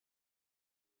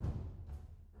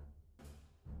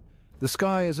The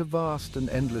sky is a vast and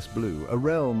endless blue, a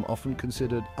realm often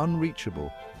considered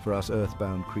unreachable for us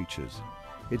earthbound creatures.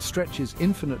 It stretches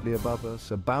infinitely above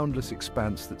us, a boundless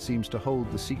expanse that seems to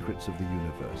hold the secrets of the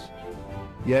universe.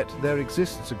 Yet there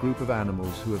exists a group of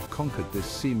animals who have conquered this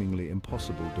seemingly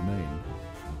impossible domain.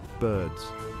 Birds.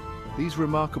 These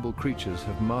remarkable creatures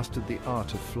have mastered the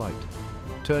art of flight,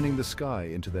 turning the sky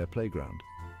into their playground.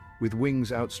 With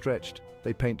wings outstretched,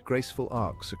 they paint graceful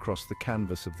arcs across the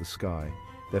canvas of the sky,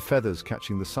 their feathers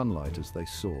catching the sunlight as they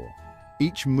soar.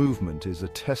 Each movement is a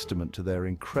testament to their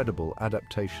incredible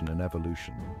adaptation and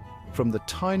evolution. From the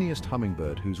tiniest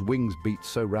hummingbird whose wings beat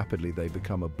so rapidly they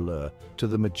become a blur, to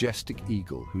the majestic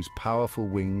eagle whose powerful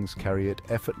wings carry it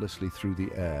effortlessly through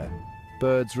the air,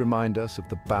 birds remind us of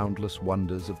the boundless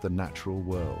wonders of the natural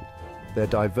world. Their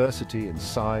diversity in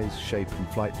size, shape, and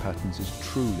flight patterns is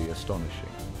truly astonishing.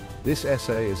 This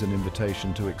essay is an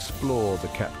invitation to explore the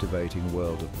captivating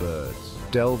world of birds,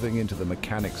 delving into the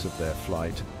mechanics of their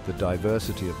flight, the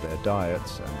diversity of their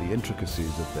diets, and the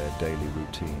intricacies of their daily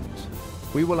routines.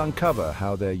 We will uncover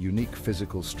how their unique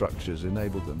physical structures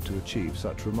enable them to achieve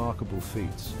such remarkable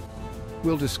feats.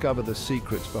 We'll discover the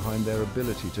secrets behind their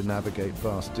ability to navigate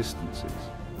vast distances,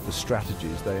 the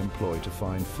strategies they employ to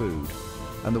find food,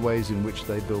 and the ways in which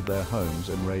they build their homes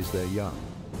and raise their young.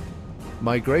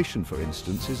 Migration, for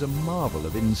instance, is a marvel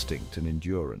of instinct and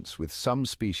endurance, with some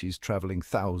species traveling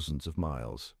thousands of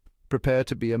miles. Prepare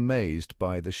to be amazed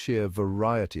by the sheer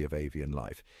variety of avian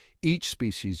life, each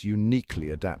species uniquely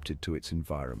adapted to its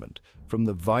environment, from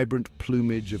the vibrant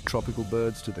plumage of tropical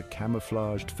birds to the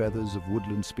camouflaged feathers of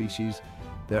woodland species.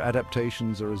 Their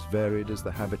adaptations are as varied as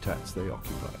the habitats they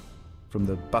occupy. From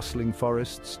the bustling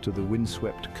forests to the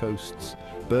windswept coasts,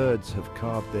 birds have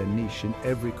carved their niche in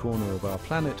every corner of our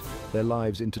planet, their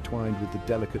lives intertwined with the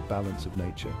delicate balance of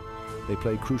nature. They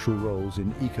play crucial roles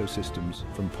in ecosystems,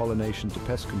 from pollination to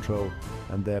pest control,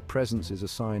 and their presence is a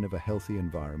sign of a healthy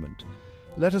environment.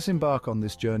 Let us embark on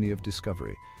this journey of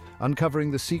discovery, uncovering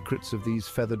the secrets of these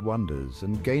feathered wonders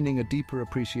and gaining a deeper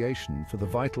appreciation for the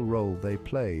vital role they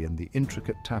play in the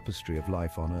intricate tapestry of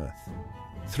life on Earth.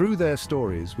 Through their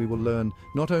stories, we will learn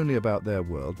not only about their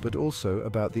world, but also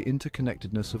about the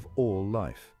interconnectedness of all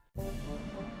life.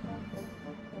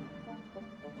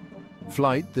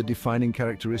 Flight, the defining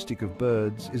characteristic of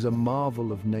birds, is a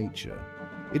marvel of nature.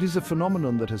 It is a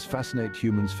phenomenon that has fascinated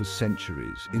humans for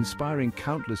centuries, inspiring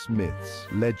countless myths,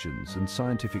 legends, and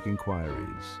scientific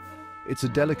inquiries. It's a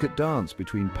delicate dance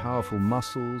between powerful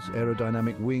muscles,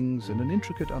 aerodynamic wings, and an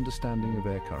intricate understanding of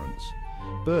air currents.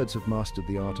 Birds have mastered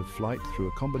the art of flight through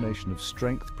a combination of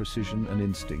strength, precision, and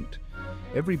instinct.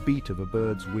 Every beat of a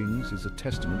bird's wings is a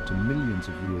testament to millions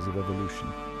of years of evolution,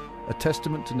 a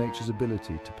testament to nature's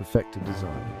ability to perfect a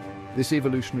design. This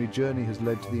evolutionary journey has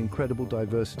led to the incredible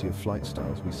diversity of flight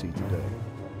styles we see today.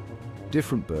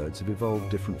 Different birds have evolved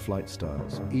different flight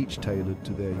styles, each tailored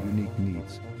to their unique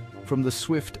needs. From the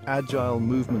swift, agile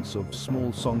movements of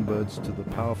small songbirds to the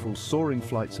powerful, soaring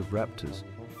flights of raptors,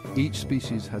 each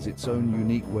species has its own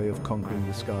unique way of conquering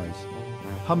the skies.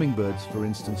 Hummingbirds, for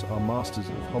instance, are masters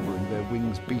of hovering, their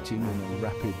wings beating in a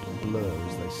rapid blur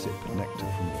as they sip nectar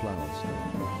from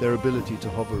flowers. Their ability to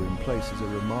hover in place is a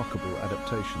remarkable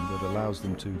adaptation that allows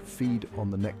them to feed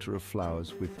on the nectar of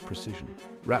flowers with precision.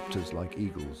 Raptors, like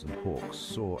eagles and hawks,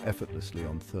 soar effortlessly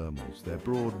on thermals, their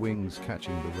broad wings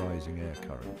catching the rising air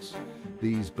currents.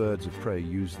 These birds of prey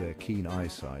use their keen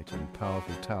eyesight and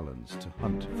powerful talons to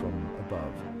hunt from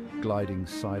above, gliding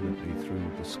silently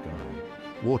through the sky.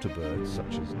 Water birds,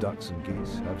 such as ducks and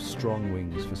geese, have strong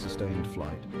wings for sustained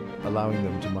flight, allowing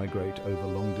them to migrate over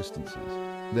long distances.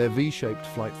 Their V-shaped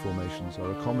flight formations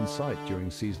are a common sight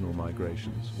during seasonal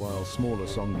migrations, while smaller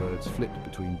songbirds flit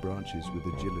between branches with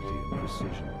agility and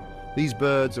precision. These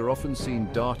birds are often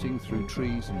seen darting through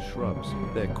trees and shrubs,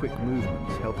 their quick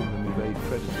movements helping them evade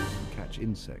predators and catch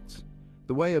insects.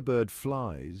 The way a bird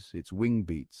flies, its wing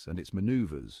beats, and its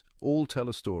maneuvers all tell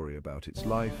a story about its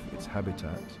life, its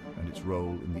habitat, and its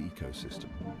role in the ecosystem.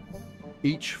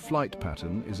 Each flight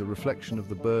pattern is a reflection of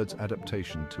the bird's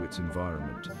adaptation to its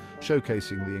environment,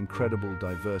 showcasing the incredible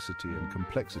diversity and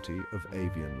complexity of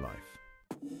avian life.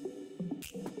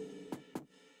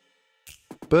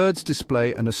 Birds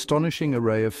display an astonishing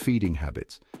array of feeding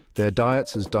habits, their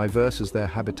diets as diverse as their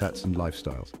habitats and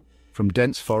lifestyles. From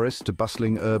dense forests to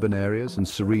bustling urban areas and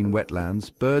serene wetlands,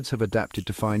 birds have adapted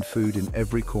to find food in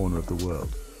every corner of the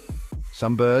world.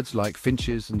 Some birds, like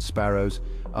finches and sparrows,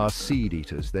 are seed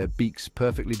eaters, their beaks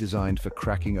perfectly designed for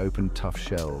cracking open tough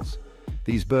shells.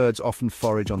 These birds often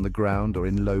forage on the ground or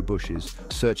in low bushes,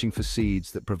 searching for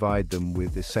seeds that provide them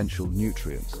with essential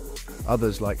nutrients.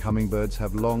 Others, like hummingbirds,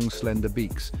 have long, slender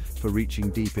beaks for reaching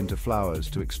deep into flowers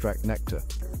to extract nectar.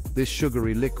 This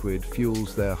sugary liquid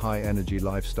fuels their high-energy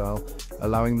lifestyle,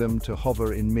 allowing them to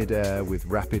hover in mid-air with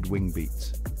rapid wing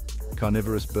beats.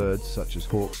 Carnivorous birds, such as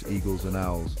hawks, eagles, and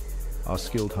owls, are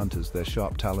skilled hunters, their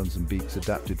sharp talons and beaks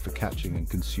adapted for catching and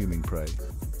consuming prey.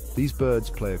 These birds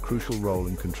play a crucial role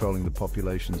in controlling the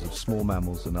populations of small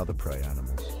mammals and other prey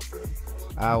animals.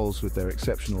 Owls, with their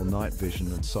exceptional night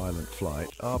vision and silent flight,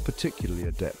 are particularly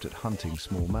adept at hunting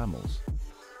small mammals.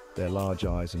 Their large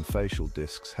eyes and facial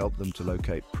discs help them to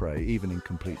locate prey, even in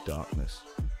complete darkness.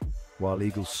 While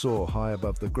eagles soar high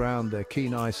above the ground, their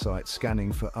keen eyesight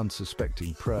scanning for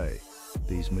unsuspecting prey.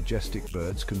 These majestic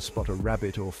birds can spot a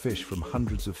rabbit or fish from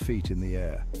hundreds of feet in the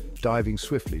air, diving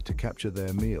swiftly to capture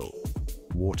their meal.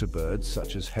 Water birds,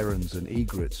 such as herons and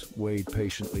egrets, wade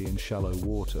patiently in shallow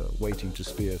water, waiting to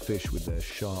spear fish with their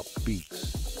sharp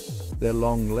beaks. Their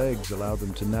long legs allow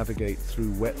them to navigate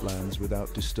through wetlands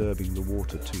without disturbing the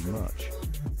water too much.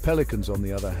 Pelicans, on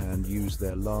the other hand, use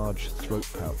their large throat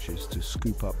pouches to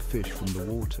scoop up fish from the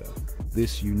water.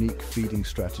 This unique feeding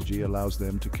strategy allows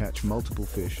them to catch multiple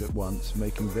fish at once,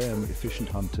 making them efficient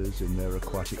hunters in their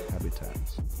aquatic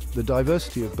habitats. The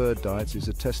diversity of bird diets is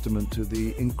a testament to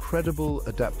the incredible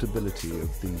adaptability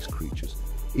of these creatures,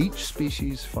 each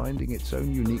species finding its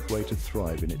own unique way to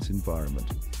thrive in its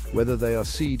environment. Whether they are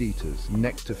seed eaters,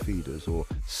 nectar feeders, or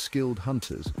skilled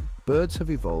hunters, birds have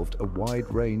evolved a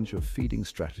wide range of feeding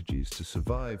strategies to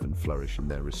survive and flourish in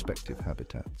their respective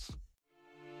habitats.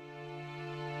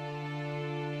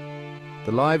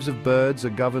 The lives of birds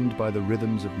are governed by the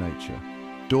rhythms of nature.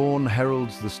 Dawn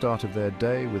heralds the start of their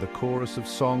day with a chorus of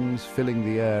songs filling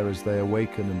the air as they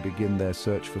awaken and begin their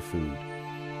search for food.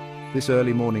 This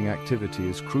early morning activity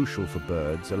is crucial for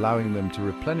birds, allowing them to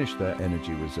replenish their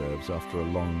energy reserves after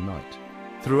a long night.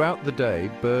 Throughout the day,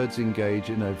 birds engage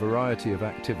in a variety of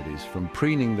activities, from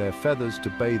preening their feathers to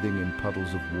bathing in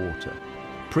puddles of water.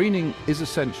 Preening is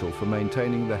essential for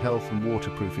maintaining the health and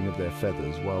waterproofing of their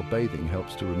feathers, while bathing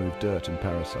helps to remove dirt and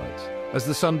parasites. As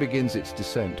the sun begins its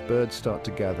descent, birds start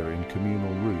to gather in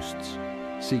communal roosts,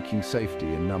 seeking safety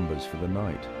in numbers for the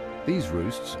night. These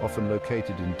roosts, often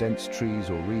located in dense trees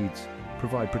or reeds,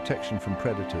 provide protection from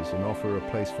predators and offer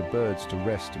a place for birds to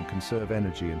rest and conserve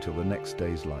energy until the next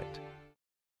day's light.